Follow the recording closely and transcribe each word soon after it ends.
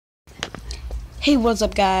Hey, what's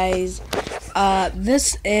up, guys?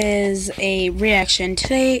 This is a reaction.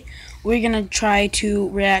 Today, we're gonna try to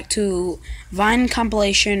react to Vine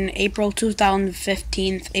compilation April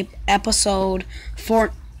 2015, episode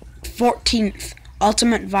 14th,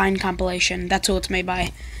 Ultimate Vine compilation. That's who it's made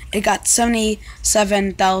by. It got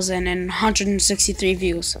 77,163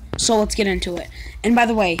 views. So let's get into it. And by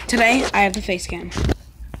the way, today I have the Facecam.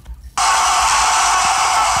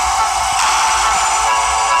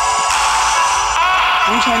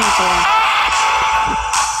 I'm trying not to laugh.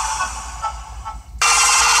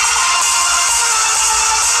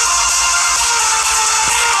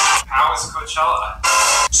 How is Coachella?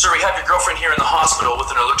 Sir, we have your girlfriend here in the hospital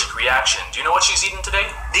with an allergic reaction. Do you know what she's eating today?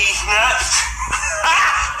 These nuts.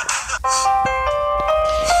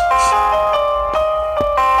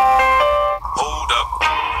 Hold up.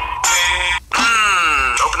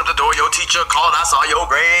 Open up the door, your teacher called. I saw your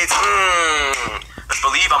grades. Let's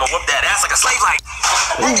believe I'ma whoop that ass like a slave like.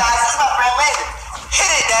 Hey guys, this is my friend Landon.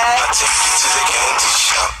 Hit it, Dad. I take you to the candy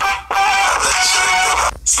shop. I let you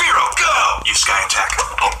lick the Spiro, go! You sky attack.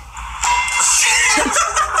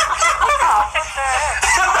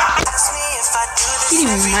 He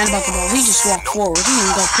didn't even mind about the ball. He just walked forward. He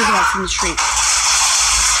didn't even go pick it up from the street.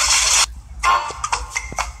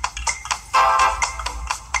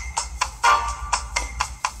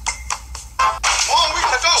 Mom, we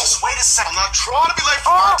gotta go. Just wait a second. I'm not trying to be late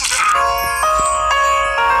for work today.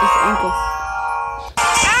 It's the ankle.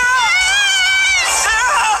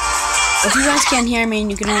 If you guys can't hear me and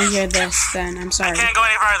you can only hear this, then I'm sorry. I can't go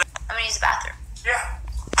any further. I'm gonna use the bathroom. Yeah.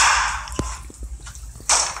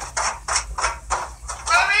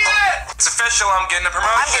 It's official, I'm getting a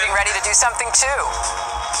promotion. I'm getting ready to do something too.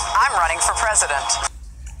 I'm running for president.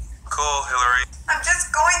 Cool, Hillary. I'm just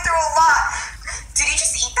going through a lot. Did you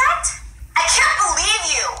just eat that? I can't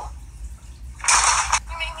believe you.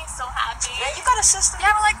 You make me so happy. Yeah, you got a sister.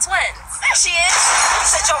 Yeah, we're like twins. There she is. You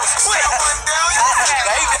said you was twin.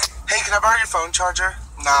 Hey, can I borrow your phone charger?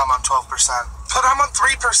 Nah, I'm on 12%. But I'm on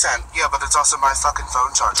 3%. Yeah, but it's also my fucking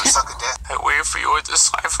phone charger. Suck a dick. I waited for you at this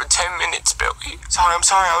line for 10 minutes, Billy. I'm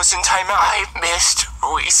sorry, I was in timeout. I missed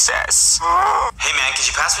recess. Hey man, could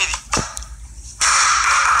you pass me the...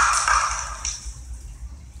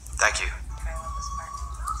 Thank you.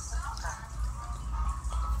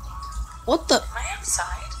 What the? Am I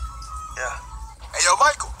outside? Yeah. Hey, yo,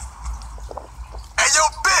 Michael. Hey, yo,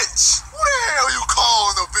 bitch. Who the hell you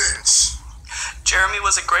calling a bitch? Jeremy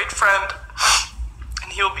was a great friend,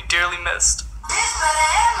 and he will be dearly missed.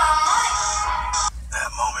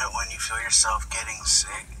 That moment when you feel yourself getting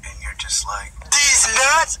sick and you're just like, these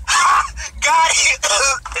nuts? Got it!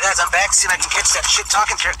 Hey guys, I'm back. See if I can catch that shit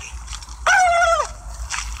talking turkey.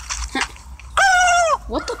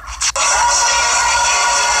 What the?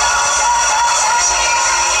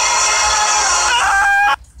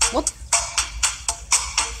 What?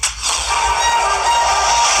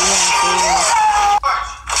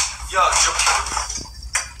 Yo,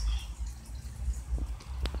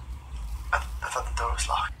 I thought the door was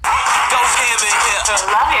locked. go ham in here.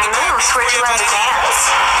 Love your moves. Where'd you learn to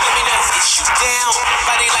dance? Let me know if you down.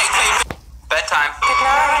 Body like play. Bedtime. Good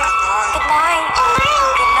night. Good night. Good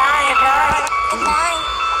night. Good night. Good night.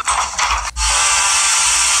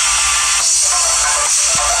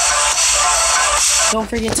 Don't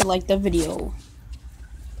forget to like the video.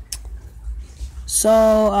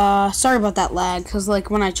 So, sorry about that lag, because,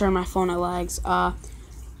 like, when I turn my phone, it lags. I'm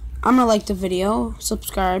gonna like the video,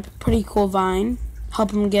 subscribe, pretty cool Vine,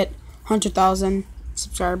 help him get 100,000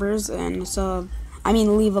 subscribers, and so,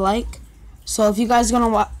 leave a like. So, if you guys are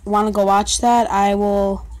gonna want to go watch that, I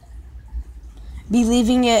will be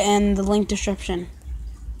leaving it in the link description.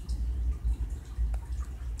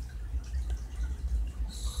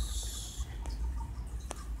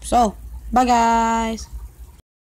 So, bye guys!